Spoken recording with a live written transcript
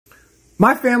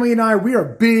My family and I, we are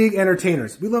big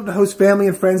entertainers. We love to host family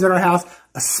and friends at our house,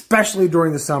 especially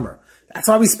during the summer. That's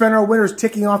why we spend our winters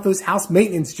ticking off those house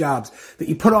maintenance jobs that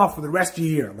you put off for the rest of the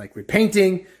year, like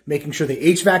repainting, making sure the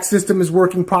HVAC system is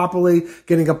working properly,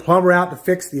 getting a plumber out to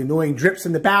fix the annoying drips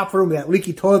in the bathroom, that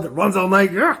leaky toilet that runs all night.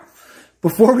 Ugh.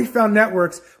 Before we found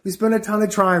Networx, we spent a ton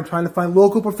of time trying to find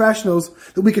local professionals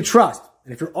that we could trust.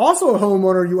 And if you're also a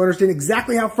homeowner, you understand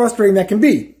exactly how frustrating that can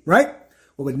be, right?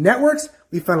 Well, with Networx,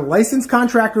 we found licensed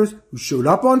contractors who showed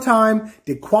up on time,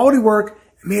 did quality work,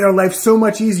 and made our life so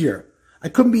much easier. I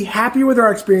couldn't be happier with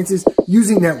our experiences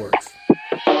using Networx.